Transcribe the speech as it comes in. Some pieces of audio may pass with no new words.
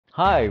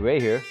Hi, Ray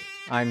here.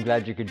 I'm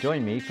glad you could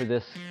join me for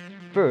this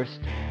first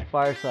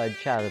fireside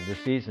chat of the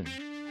season.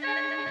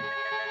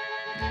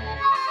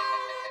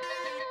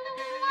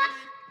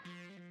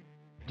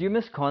 Do you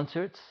miss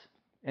concerts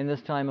in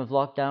this time of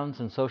lockdowns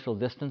and social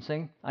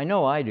distancing? I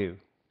know I do.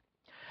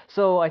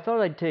 So I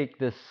thought I'd take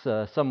this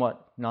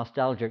somewhat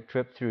nostalgic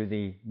trip through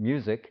the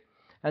music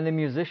and the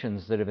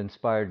musicians that have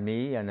inspired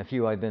me and a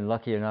few I've been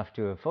lucky enough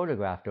to have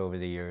photographed over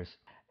the years.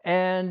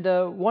 And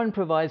one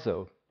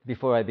proviso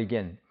before I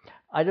begin.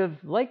 I'd have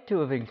liked to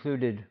have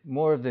included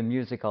more of the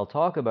music I'll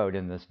talk about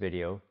in this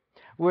video,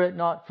 were it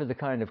not for the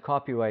kind of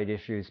copyright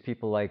issues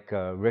people like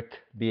Rick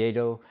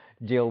Beato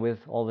deal with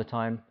all the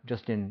time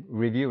just in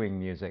reviewing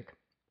music.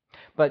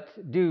 But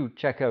do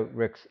check out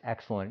Rick's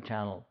excellent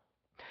channel.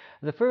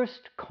 The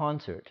first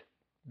concert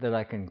that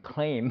I can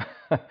claim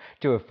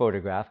to have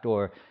photographed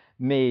or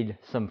made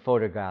some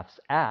photographs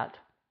at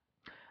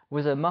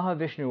was a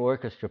Mahavishnu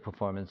Orchestra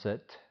performance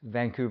at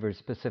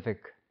Vancouver's Pacific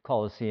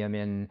Coliseum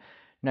in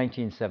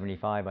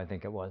 1975, I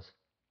think it was.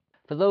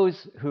 For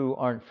those who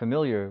aren't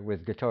familiar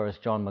with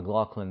guitarist John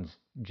McLaughlin's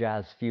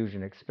jazz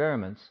fusion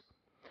experiments,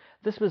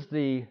 this was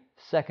the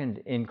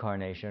second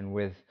incarnation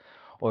with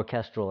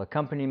orchestral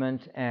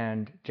accompaniment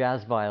and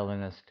jazz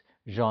violinist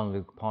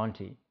Jean-Luc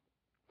Ponty.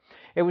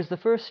 It was the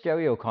first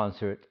stereo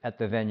concert at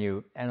the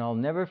venue, and I'll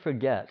never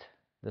forget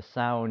the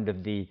sound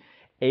of the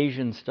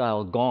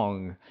Asian-style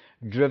gong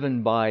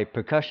driven by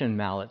percussion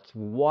mallets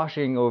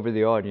washing over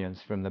the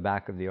audience from the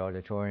back of the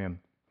auditorium,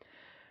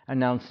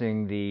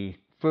 announcing the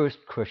first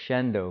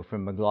crescendo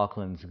from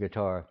McLaughlin's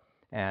guitar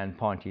and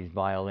Ponty's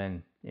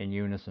violin in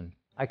unison.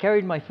 I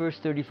carried my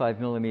first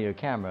 35mm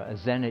camera, a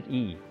Zenit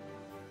E,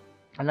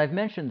 and I've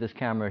mentioned this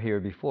camera here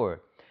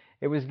before.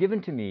 It was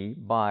given to me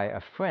by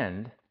a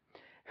friend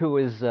who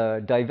was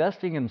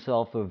divesting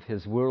himself of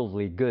his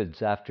worldly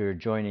goods after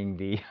joining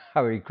the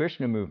Hare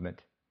Krishna movement.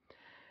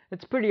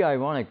 It's pretty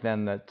ironic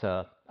then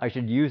that I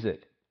should use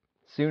it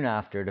soon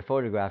after to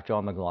photograph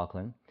John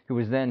McLaughlin, who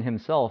was then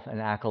himself an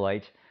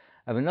acolyte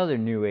of another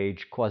New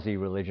Age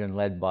quasi-religion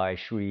led by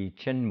Sri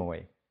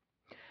Chinmoy.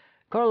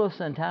 Carlos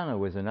Santana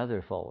was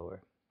another follower.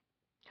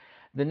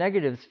 The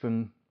negatives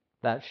from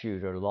that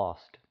shoot are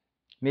lost,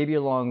 maybe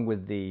along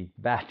with the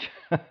batch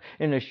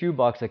in a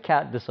shoebox a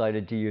cat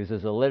decided to use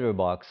as a litter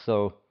box,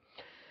 so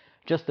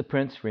just the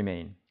prints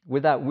remain,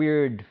 with that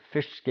weird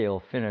fish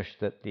scale finish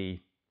that the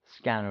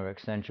scanner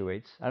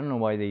accentuates. I don't know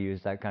why they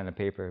use that kind of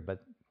paper,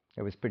 but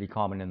it was pretty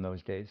common in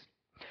those days.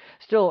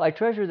 Still, I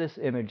treasure this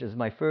image as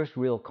my first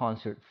real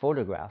concert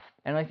photograph,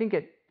 and I think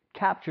it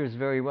captures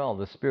very well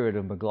the spirit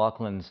of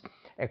McLaughlin's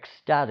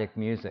ecstatic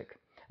music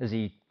as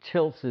he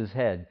tilts his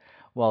head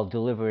while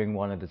delivering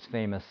one of his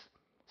famous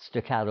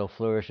staccato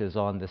flourishes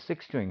on the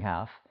six-string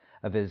half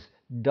of his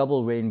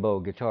double rainbow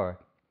guitar,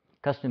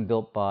 custom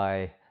built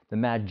by the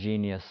mad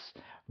genius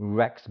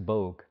Rex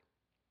Bogue.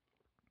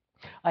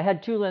 I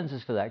had two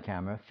lenses for that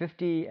camera,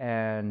 50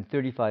 and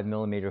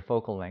 35mm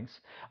focal lengths.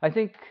 I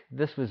think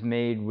this was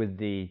made with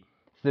the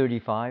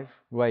 35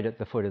 right at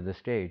the foot of the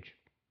stage.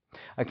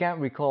 I can't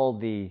recall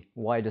the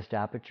widest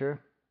aperture,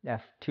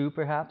 f2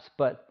 perhaps,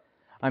 but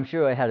I'm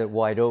sure I had it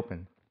wide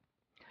open.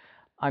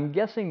 I'm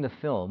guessing the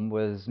film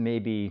was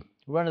maybe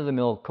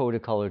run-of-the-mill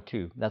Kodacolor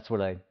 2. That's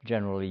what I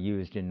generally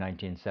used in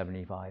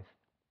 1975.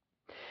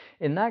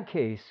 In that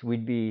case,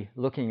 we'd be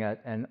looking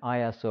at an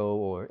ISO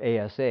or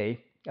ASA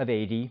of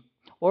 80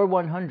 or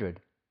 100.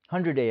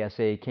 100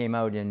 ASA came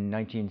out in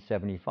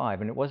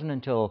 1975, and it wasn't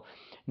until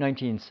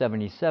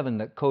 1977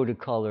 that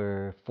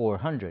Kodacolor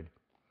 400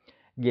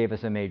 gave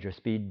us a major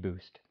speed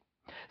boost.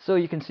 So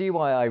you can see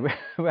why I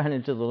ran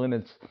into the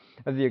limits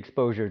of the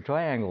exposure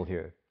triangle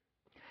here.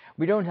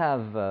 We don't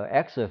have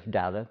EXIF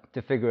data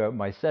to figure out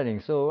my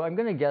settings, so I'm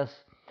going to guess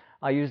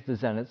I used the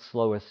Zenit's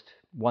slowest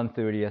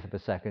 1/30th of a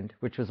second,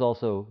 which was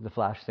also the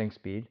flash sync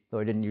speed, though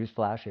I didn't use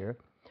flash here,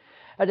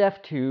 at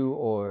f2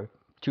 or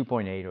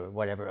 2.8 or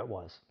whatever it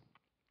was.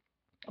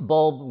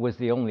 Bulb was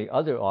the only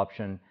other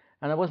option,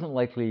 and I wasn't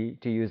likely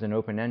to use an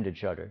open-ended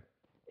shutter.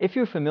 If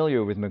you're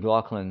familiar with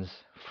McLaughlin's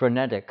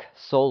frenetic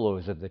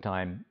solos of the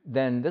time,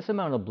 then this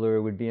amount of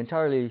blur would be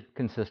entirely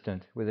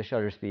consistent with a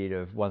shutter speed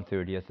of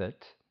 1/30th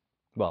at,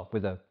 well,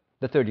 with the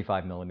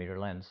 35mm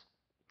lens.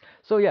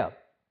 So yeah,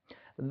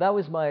 that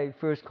was my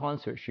first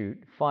concert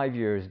shoot 5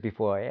 years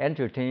before I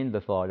entertained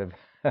the thought of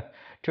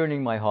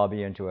turning my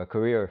hobby into a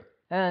career.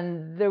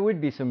 And there would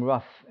be some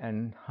rough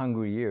and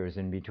hungry years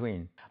in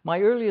between.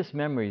 My earliest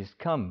memories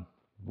come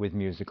with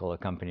musical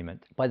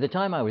accompaniment. By the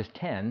time I was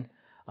 10,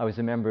 I was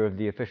a member of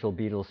the official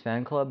Beatles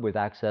fan club with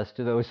access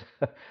to those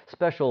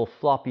special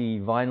floppy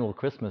vinyl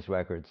Christmas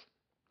records.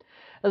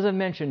 As I've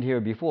mentioned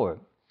here before,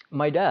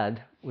 my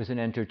dad was an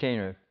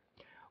entertainer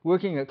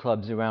working at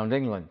clubs around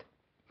England.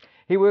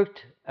 He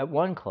worked at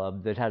one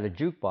club that had a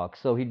jukebox,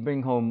 so he'd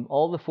bring home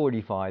all the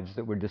 45s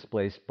that were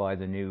displaced by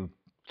the new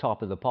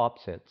Top of the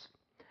Pops hits.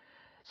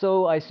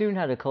 So I soon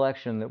had a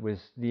collection that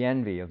was the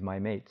envy of my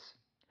mates.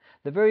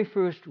 The very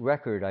first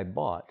record I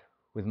bought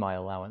with my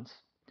allowance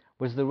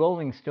was the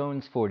Rolling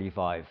Stones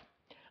 45,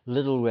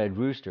 Little Red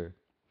Rooster,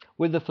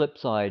 with the flip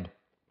side,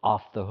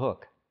 Off the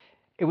Hook.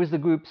 It was the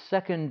group's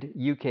second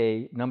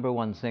UK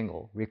 #1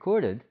 single,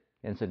 recorded,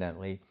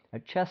 incidentally,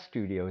 at Chess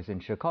Studios in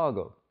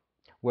Chicago,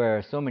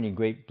 where so many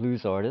great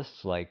blues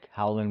artists like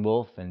Howlin'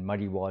 Wolf and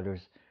Muddy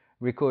Waters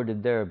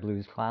recorded their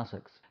blues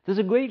classics. There's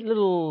a great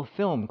little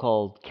film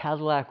called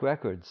Cadillac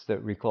Records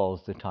that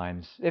recalls the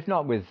times, if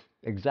not with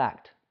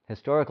exact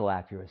historical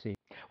accuracy.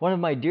 One of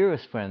my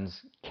dearest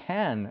friends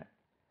can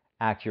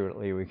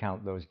accurately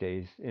recount those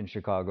days in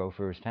Chicago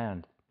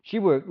firsthand. She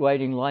worked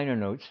writing liner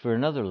notes for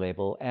another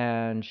label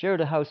and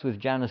shared a house with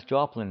Janis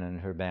Joplin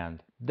and her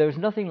band. There's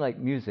nothing like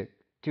music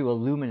to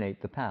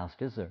illuminate the past,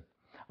 is there?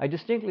 I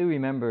distinctly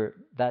remember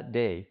that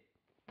day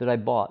that I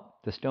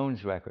bought the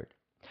Stones record.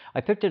 I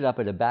picked it up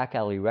at a back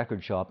alley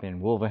record shop in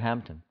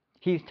Wolverhampton,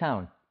 Heath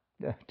Town,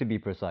 to be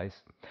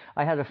precise.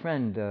 I had a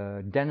friend,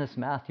 Dennis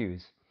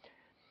Matthews,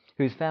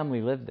 whose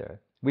family lived there.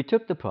 We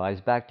took the prize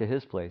back to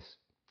his place,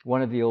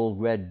 one of the old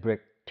red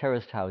brick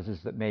terraced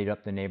houses that made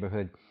up the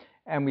neighborhood,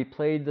 and we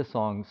played the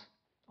songs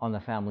on the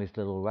family's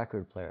little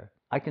record player.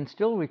 I can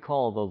still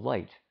recall the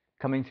light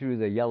coming through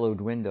the yellowed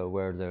window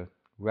where the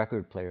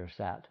record player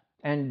sat.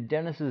 And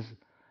Dennis's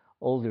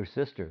older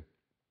sister,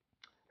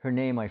 her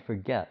name I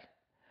forget,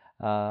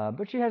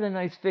 but she had a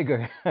nice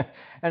figure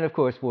and of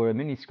course wore a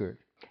miniskirt.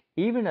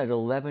 Even at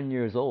 11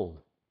 years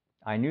old,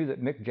 I knew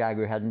that Mick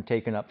Jagger hadn't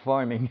taken up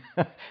farming,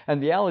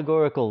 and the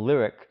allegorical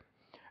lyric,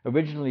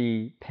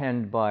 originally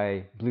penned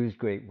by blues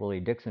great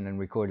Willie Dixon and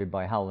recorded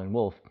by Howlin'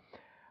 Wolf,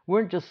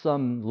 weren't just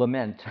some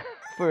lament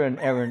for an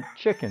errant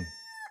chicken.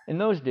 In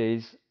those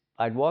days,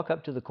 I'd walk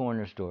up to the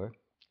corner store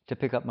to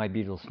pick up my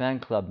Beatles fan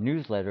club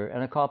newsletter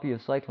and a copy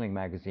of Cycling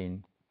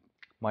Magazine,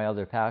 my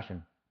other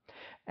passion.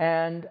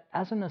 And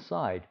as an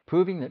aside,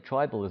 proving that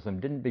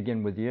tribalism didn't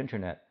begin with the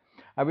internet,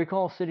 I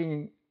recall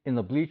sitting in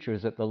the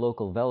bleachers at the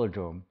local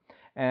velodrome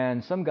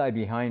and some guy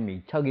behind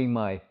me tugging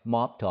my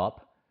mop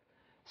top,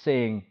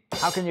 saying,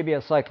 "How can you be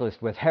a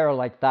cyclist with hair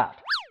like that?"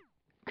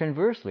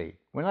 Conversely,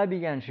 when I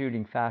began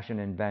shooting fashion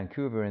in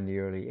Vancouver in the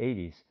early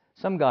 80s,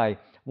 some guy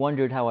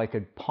wondered how I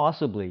could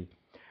possibly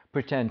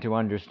pretend to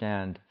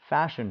understand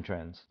fashion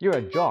trends. "You're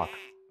a jock,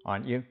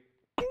 aren't you?"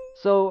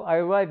 So I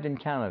arrived in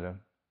Canada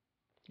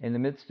in the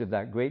midst of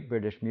that great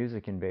British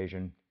music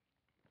invasion,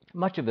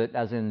 much of it,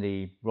 as in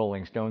the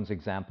Rolling Stones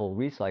example,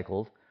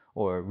 recycled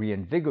or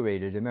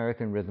reinvigorated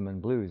American rhythm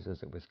and blues,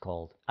 as it was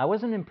called. I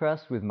wasn't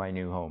impressed with my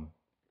new home,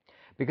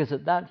 because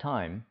at that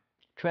time,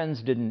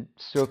 trends didn't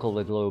circle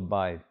the globe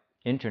by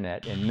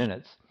internet in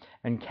minutes,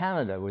 and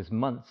Canada was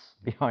months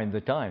behind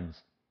the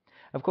times.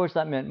 Of course,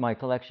 that meant my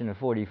collection of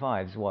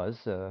 45s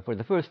was, for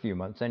the first few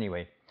months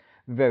anyway,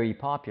 very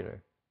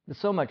popular.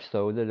 So much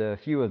so that a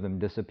few of them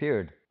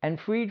disappeared. And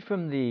freed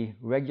from the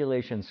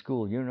regulation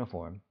school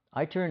uniform,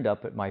 I turned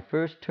up at my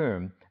first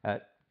term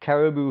at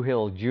Caribou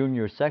Hill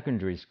Junior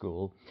Secondary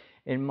School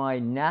in my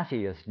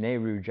nattiest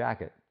Nehru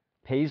jacket,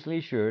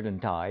 paisley shirt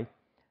and tie,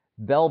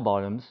 bell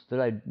bottoms that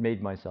I'd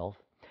made myself,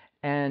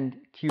 and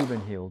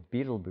Cuban-heeled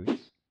beetle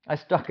boots. I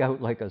stuck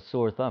out like a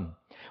sore thumb,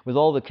 with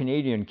all the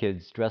Canadian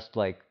kids dressed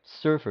like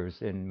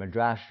surfers in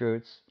Madras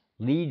shirts,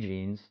 Lee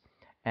jeans,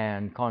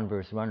 and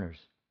Converse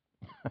runners.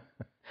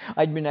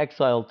 I'd been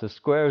exiled to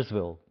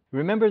Squaresville.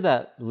 Remember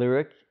that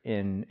lyric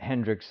in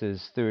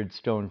Hendrix's Third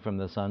Stone from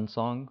the Sun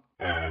song?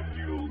 "And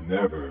you'll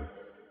never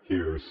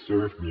hear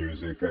surf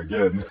music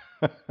again."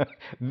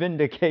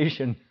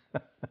 Vindication.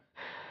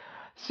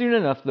 Soon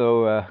enough,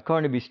 though,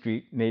 Carnaby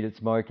Street made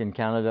its mark in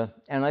Canada,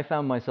 and I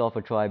found myself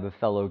a tribe of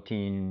fellow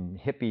teen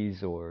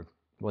hippies, or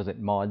was it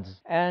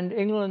mods? And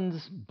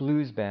England's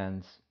blues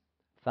bands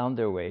found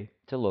their way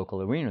to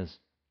local arenas.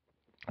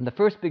 And the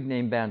first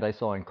big-name band I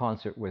saw in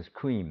concert was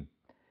Cream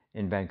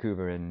in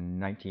Vancouver in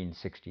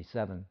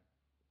 1967.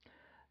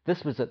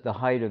 This was at the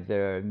height of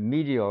their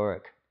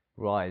meteoric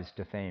rise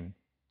to fame.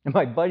 And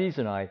my buddies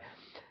and I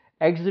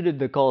exited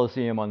the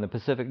Coliseum on the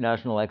Pacific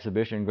National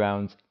Exhibition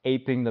grounds,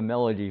 aping the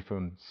melody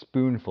from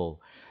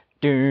Spoonful.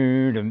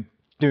 Doo-dum,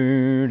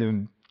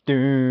 doo-dum,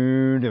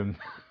 doo-dum.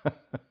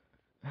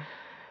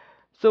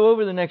 So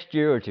over the next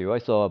year or two, I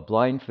saw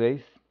Blind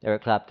Faith,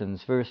 Eric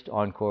Clapton's first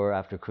encore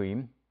after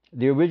Cream,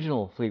 the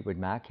original Fleetwood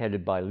Mac,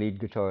 headed by lead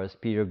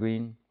guitarist Peter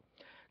Green,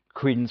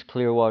 Creedence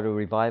Clearwater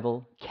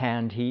Revival,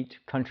 Canned Heat,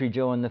 Country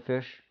Joe and the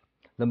Fish,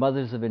 The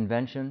Mothers of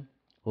Invention,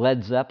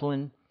 Led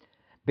Zeppelin,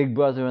 Big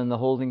Brother and the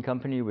Holding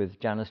Company with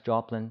Janis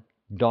Joplin,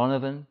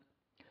 Donovan,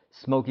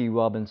 Smokey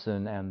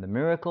Robinson and the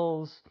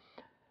Miracles,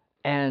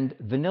 and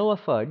Vanilla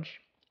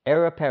Fudge,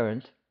 Heir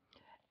Apparent,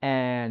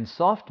 and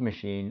Soft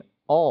Machine,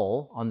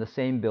 all on the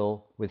same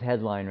bill with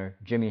headliner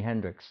Jimi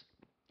Hendrix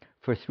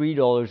for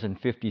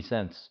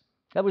 $3.50.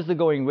 That was the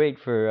going rate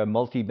for a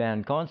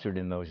multi-band concert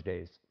in those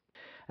days.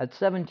 At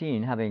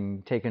 17,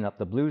 having taken up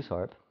the blues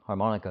harp,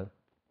 harmonica,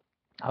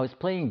 I was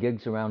playing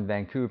gigs around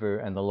Vancouver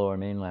and the lower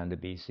mainland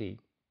of BC.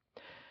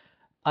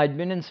 I'd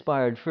been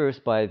inspired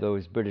first by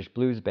those British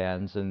blues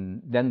bands,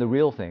 and then the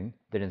real thing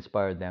that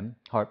inspired them,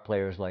 harp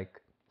players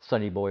like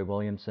Sonny Boy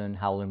Williamson,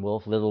 Howlin'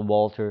 Wolf, Little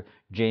Walter,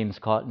 James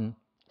Cotton,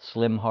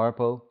 Slim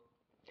Harpo.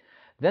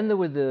 Then there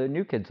were the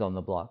new kids on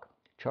the block,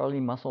 Charlie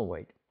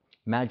Musselwhite,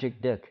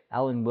 Magic Dick,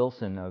 Alan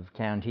Wilson of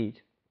Canned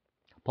Heat,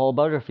 Paul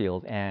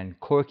Butterfield and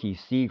Corky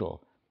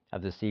Siegel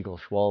of the Siegel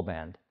Schwall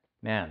Band.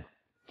 Man,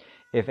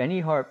 if any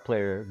harp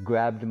player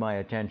grabbed my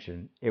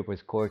attention, it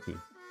was Corky.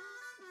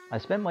 I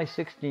spent my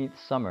 16th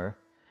summer,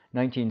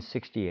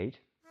 1968,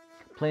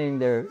 playing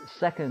their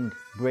second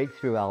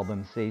breakthrough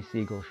album, Say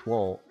Siegel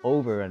Schwall,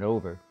 over and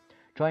over,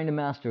 trying to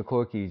master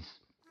Corky's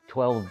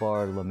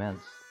 12-bar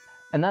laments.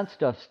 And that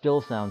stuff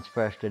still sounds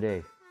fresh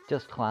today,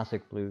 just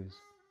classic blues.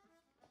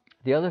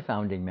 The other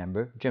founding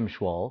member, Jim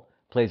Schwall,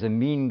 plays a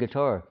mean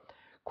guitar,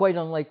 quite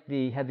unlike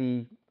the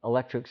heavy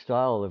electric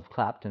style of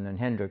Clapton and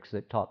Hendrix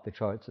that topped the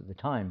charts at the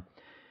time.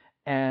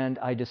 And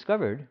I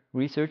discovered,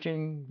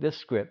 researching this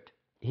script,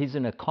 he's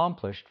an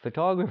accomplished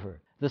photographer.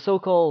 The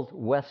so-called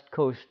West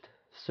Coast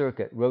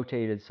circuit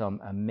rotated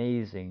some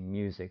amazing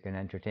music and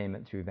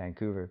entertainment through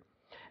Vancouver,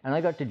 and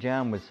I got to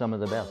jam with some of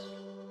the best.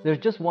 There's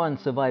just one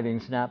surviving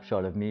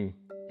snapshot of me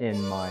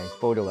in my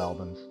photo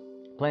albums,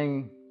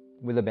 playing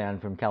with a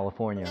band from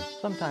California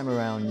sometime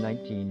around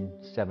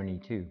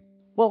 1972.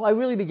 Well, I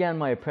really began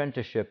my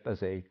apprenticeship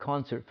as a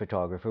concert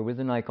photographer with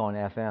a Nikon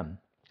FM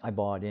I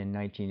bought in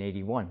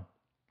 1981.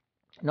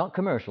 Not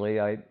commercially,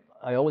 I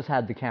always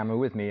had the camera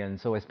with me, and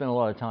so I spent a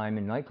lot of time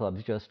in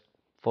nightclubs just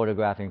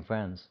photographing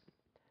friends.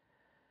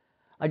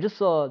 I just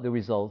saw the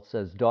results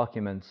as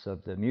documents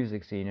of the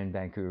music scene in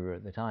Vancouver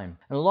at the time.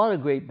 And a lot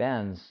of great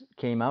bands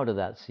came out of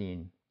that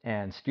scene,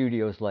 and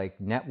studios like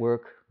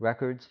Network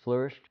Records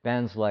flourished.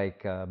 Bands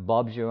like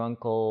Bob's Your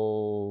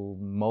Uncle,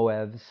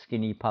 Moev,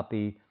 Skinny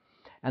Puppy,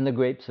 and the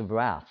Grapes of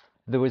Wrath.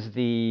 There was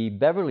the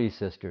Beverly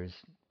Sisters,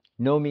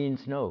 No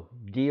Means No,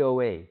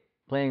 DOA,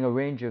 playing a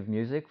range of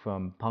music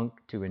from punk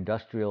to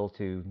industrial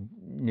to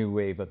new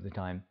wave of the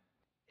time.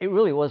 It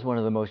really was one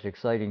of the most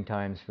exciting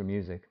times for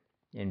music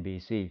in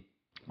BC.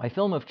 My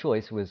film of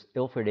choice was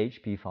Ilford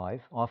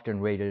HP5, often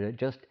rated at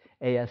just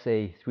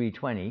ASA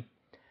 320,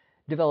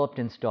 developed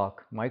in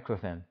stock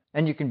microfilm.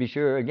 And you can be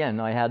sure, again,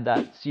 I had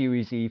that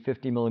Series E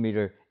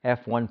 50mm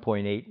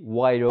f1.8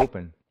 wide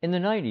open. In the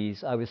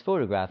 90s, I was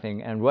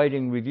photographing and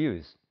writing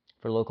reviews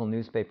for local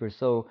newspapers,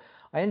 so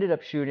I ended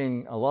up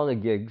shooting a lot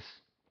of gigs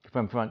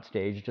from front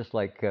stage, just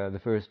like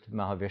the first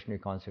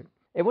Mahavishnu concert.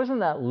 It wasn't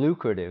that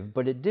lucrative,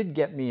 but it did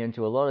get me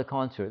into a lot of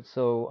concerts,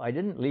 so I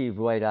didn't leave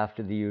right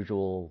after the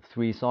usual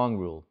 3-song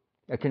rule,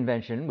 a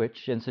convention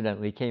which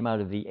incidentally came out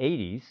of the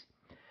 80s,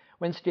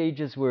 when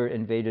stages were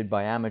invaded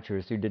by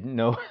amateurs who didn't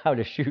know how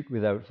to shoot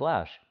without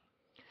flash.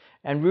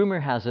 And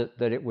rumor has it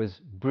that it was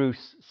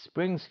Bruce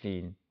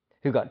Springsteen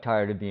who got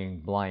tired of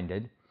being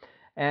blinded,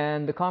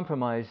 and the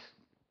compromise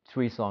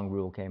 3-song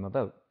rule came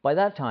about. By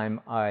that time,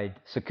 I'd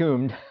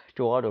succumbed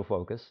to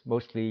autofocus,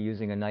 mostly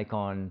using a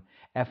Nikon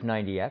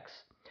F90X,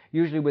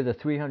 usually with a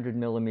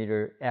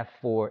 300mm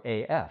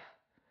f4 AF.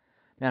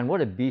 Man,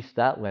 what a beast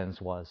that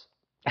lens was.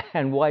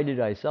 And why did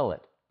I sell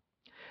it?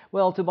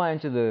 Well, to buy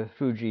into the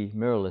Fuji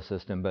mirrorless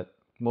system, but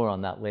more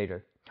on that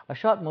later. I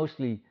shot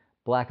mostly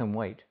black and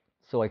white,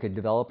 so I could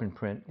develop and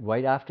print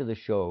right after the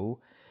show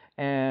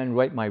and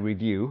write my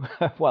review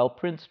while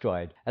prints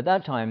dried. At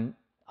that time,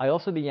 I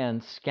also began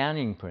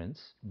scanning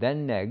prints,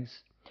 then negs,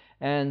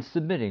 and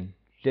submitting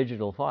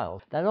digital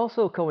files. That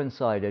also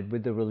coincided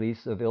with the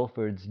release of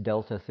Ilford's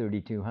Delta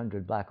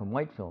 3200 black and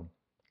white film,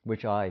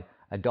 which I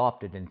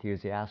adopted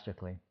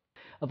enthusiastically.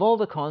 Of all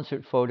the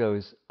concert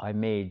photos I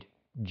made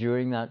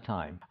during that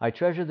time, I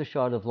treasure the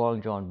shot of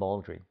Long John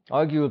Baldry,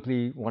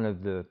 arguably one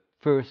of the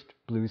first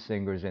blues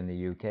singers in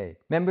the UK.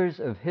 Members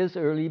of his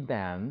early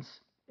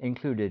bands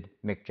included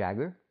Mick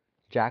Jagger,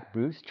 Jack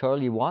Bruce,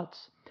 Charlie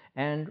Watts,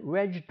 and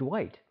Reg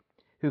Dwight,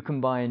 who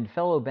combined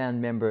fellow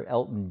band member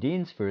Elton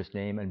Dean's first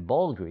name and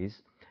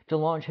Baldry's to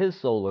launch his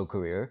solo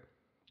career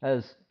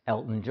as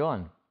Elton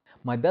John.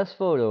 My best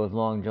photo of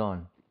Long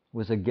John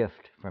was a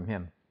gift from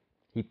him.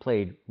 He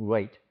played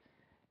right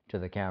to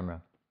the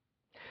camera.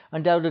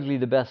 Undoubtedly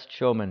the best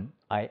showman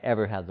I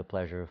ever had the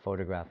pleasure of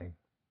photographing.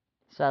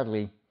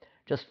 Sadly,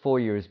 just 4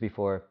 years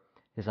before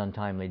his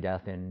untimely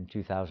death in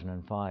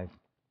 2005.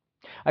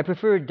 I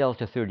preferred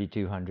Delta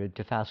 3200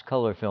 to fast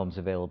color films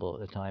available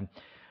at the time,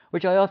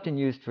 which I often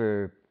used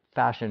for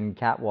fashion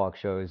catwalk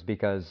shows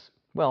because,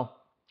 well,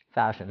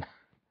 fashion.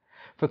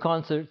 For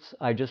concerts,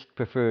 I just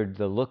preferred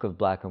the look of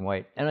black and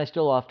white, and I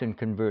still often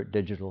convert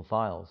digital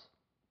files.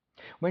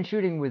 When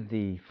shooting with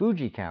the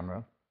Fuji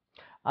camera,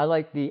 I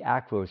like the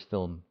Acros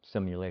film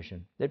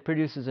simulation. It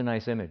produces a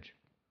nice image.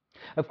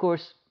 Of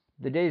course,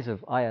 the days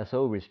of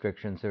ISO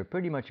restrictions are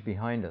pretty much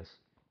behind us.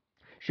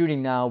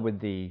 Shooting now with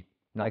the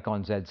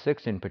Nikon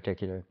Z6 in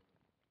particular,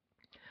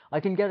 I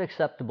can get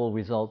acceptable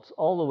results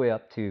all the way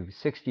up to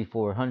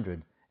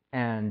 6400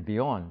 and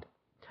beyond.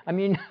 I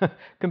mean,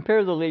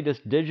 compare the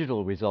latest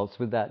digital results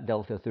with that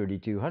Delta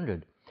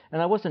 3200.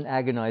 And I wasn't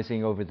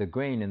agonizing over the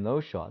grain in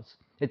those shots.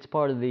 It's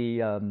part of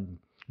the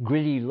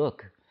gritty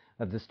look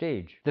of the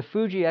stage. The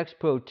Fuji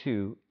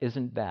X-Pro2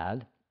 isn't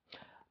bad,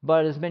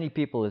 but as many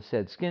people have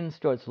said, skin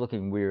starts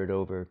looking weird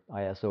over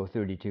ISO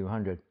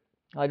 3200.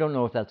 I don't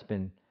know if that's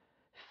been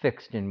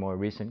fixed in more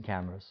recent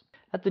cameras.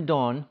 At the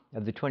dawn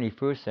of the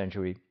 21st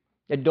century,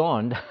 it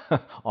dawned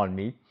on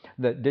me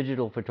that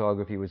digital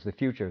photography was the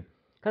future,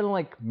 kind of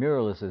like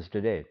mirrorless is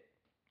today.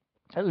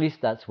 At least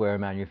that's where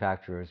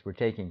manufacturers were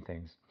taking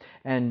things.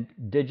 And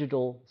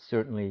digital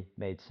certainly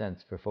made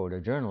sense for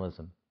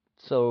photojournalism.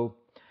 So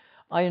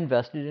I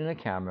invested in a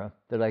camera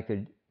that I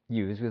could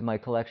use with my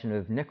collection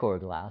of Nikon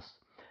glass,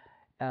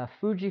 a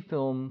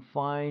Fujifilm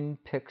Fine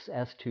Pix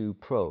S2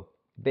 Pro,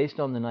 based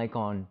on the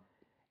Nikon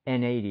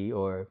N80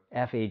 or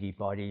F80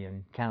 body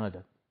in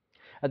Canada.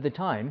 At the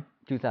time,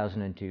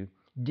 2002,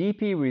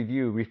 DP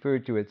Review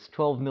referred to its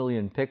 12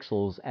 million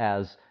pixels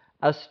as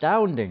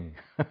astounding.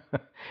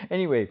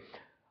 Anyway,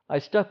 I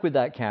stuck with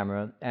that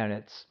camera and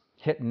its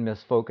hit and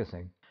miss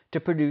focusing to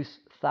produce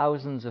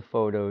thousands of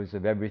photos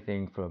of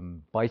everything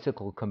from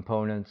bicycle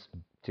components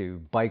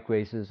to bike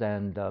races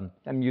and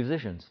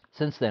musicians.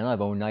 Since then,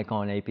 I've owned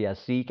Nikon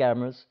APS-C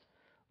cameras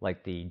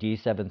like the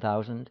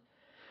D7000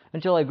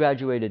 until I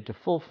graduated to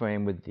full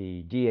frame with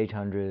the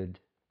D800,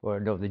 or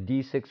no, the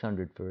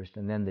D600 first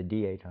and then the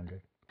D800.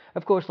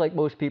 Of course, like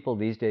most people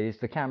these days,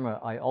 the camera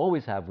I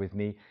always have with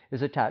me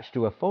is attached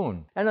to a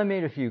phone, and I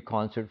made a few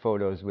concert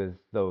photos with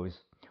those,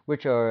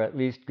 which are at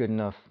least good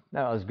enough,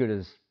 not as good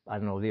as, I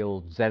don't know, the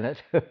old Zenit,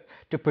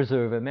 to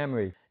preserve a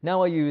memory.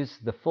 Now I use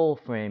the full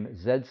frame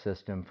Z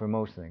system for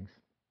most things,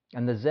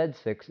 and the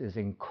Z6 is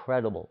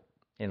incredible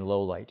in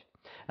low light.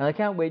 And I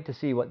can't wait to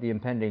see what the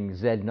impending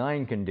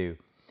Z9 can do,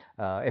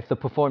 if the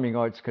performing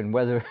arts can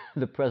weather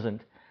the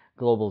present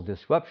global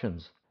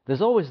disruptions.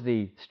 There's always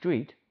the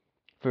street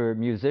for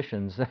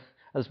musicians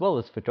as well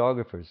as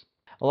photographers.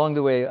 Along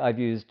the way, I've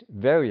used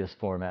various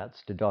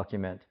formats to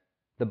document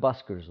the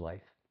busker's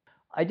life.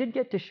 I did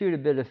get to shoot a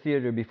bit of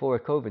theater before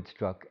COVID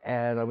struck,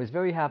 and I was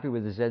very happy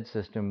with the Z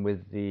system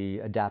with the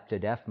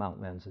adapted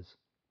f-mount lenses.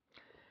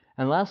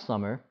 And last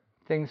summer,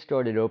 things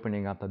started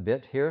opening up a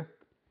bit here.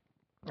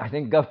 I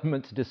think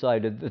governments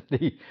decided that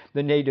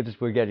the natives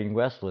were getting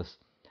restless.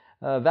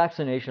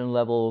 Vaccination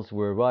levels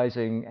were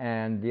rising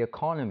and the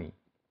economy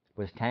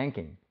was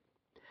tanking.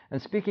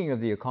 And speaking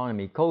of the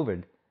economy,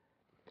 COVID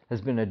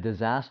has been a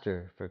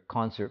disaster for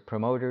concert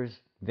promoters,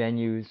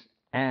 venues,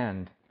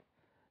 and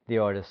the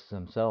artists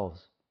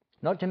themselves,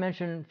 not to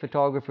mention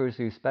photographers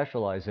who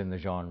specialize in the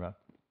genre.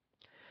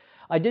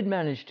 I did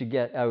manage to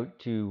get out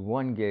to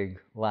one gig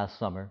last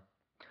summer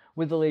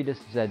with the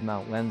latest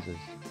Z-mount lenses.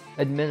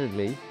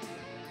 Admittedly,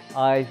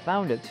 I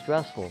found it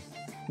stressful,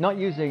 not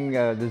using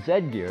the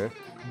Z gear,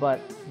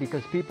 but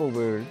because people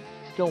were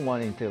still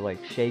wanting to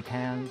shake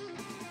hands,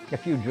 a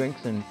few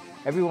drinks, and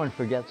everyone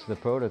forgets the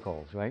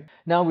protocols, right?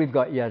 Now we've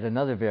got yet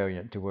another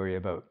variant to worry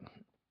about.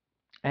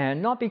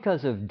 And not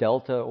because of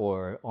Delta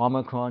or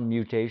Omicron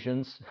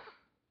mutations.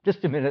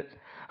 Just a minute,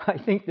 I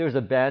think there's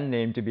a band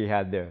name to be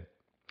had there.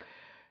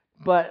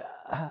 But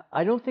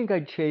I don't think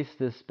I'd chase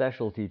this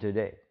specialty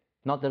today.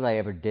 Not that I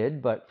ever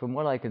did, but from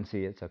what I can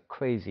see, it's a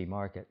crazy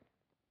market.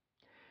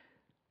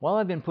 While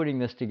I've been putting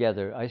this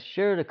together, I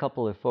shared a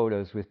couple of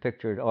photos with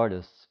pictured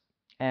artists,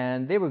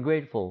 and they were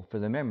grateful for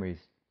the memories.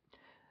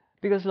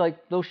 Because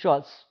those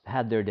shots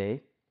had their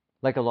day,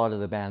 like a lot of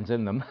the bands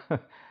in them,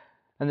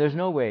 and there's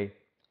no way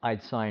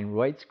I'd sign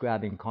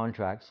rights-grabbing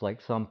contracts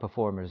like some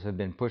performers have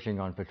been pushing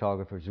on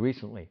photographers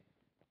recently.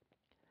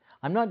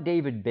 I'm not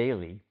David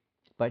Bailey,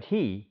 but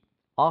he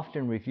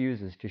often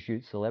refuses to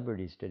shoot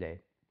celebrities today.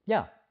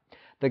 Yeah,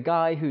 the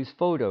guy whose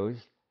photos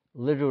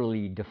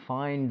literally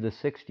defined the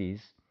 60s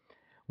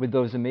with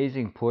those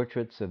amazing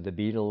portraits of the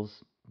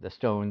Beatles, the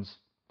Stones,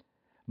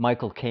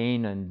 Michael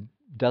Caine, and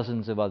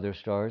dozens of other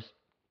stars.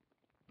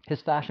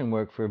 His fashion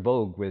work for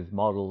Vogue with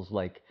models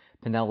like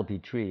Penelope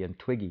Tree and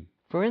Twiggy.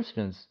 For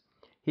instance,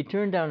 he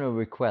turned down a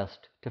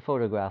request to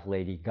photograph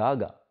Lady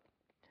Gaga.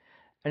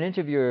 An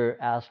interviewer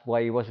asked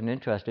why he wasn't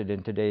interested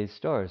in today's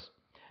stars,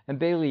 and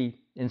Bailey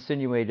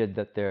insinuated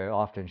that they're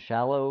often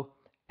shallow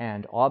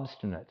and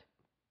obstinate.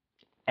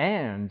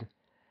 And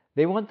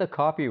they want the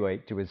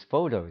copyright to his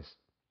photos.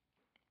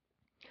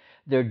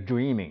 They're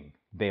dreaming,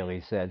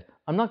 Bailey said.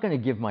 I'm not going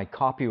to give my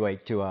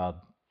copyright to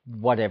a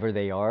whatever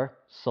they are,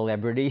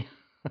 celebrity.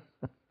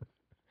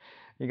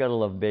 You gotta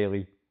love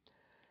Bailey.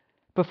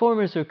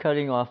 Performers are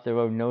cutting off their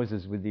own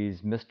noses with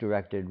these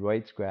misdirected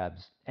rights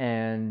grabs,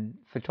 and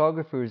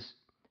photographers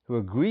who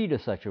agree to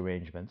such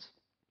arrangements,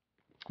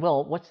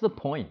 well, what's the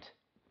point?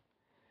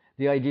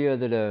 The idea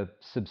that a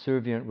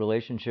subservient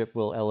relationship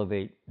will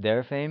elevate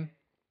their fame?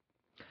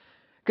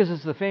 Because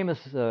as the famous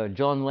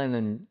John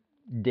Lennon,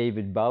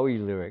 David Bowie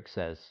lyric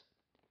says,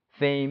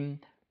 fame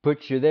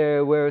puts you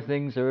there where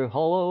things are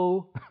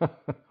hollow.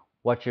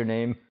 What's your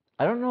name?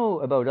 I don't know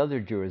about other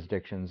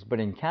jurisdictions, but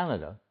in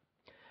Canada,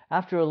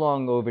 after a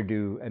long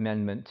overdue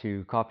amendment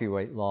to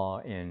copyright law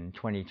in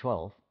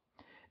 2012,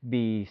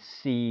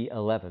 BC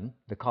 11,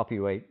 the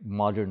Copyright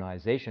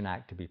Modernization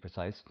Act to be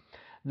precise,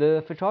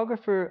 the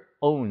photographer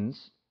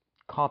owns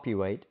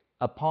copyright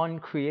upon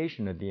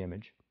creation of the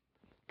image,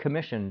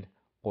 commissioned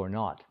or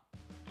not.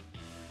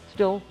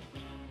 Still,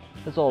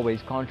 as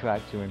always,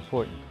 contracts are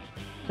important.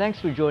 Thanks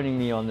for joining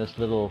me on this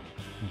little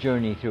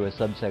journey through a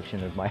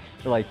subsection of my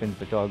life in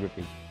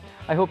photography.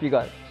 I hope you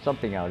got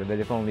something out of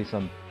it, if only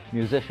some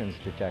musicians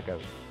to check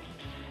out.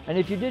 And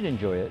if you did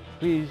enjoy it,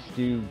 please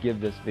do give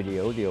this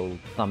video the old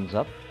thumbs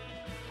up.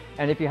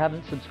 And if you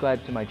haven't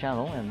subscribed to my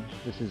channel, and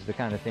this is the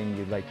kind of thing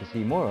you'd like to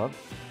see more of,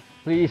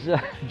 please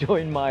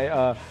join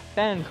my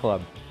fan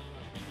club.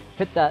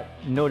 Hit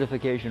that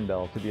notification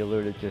bell to be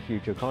alerted to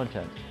future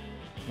content.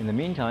 In the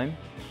meantime,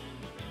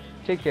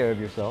 take care of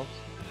yourselves.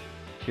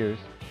 Cheers.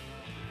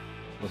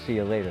 We'll see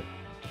you later.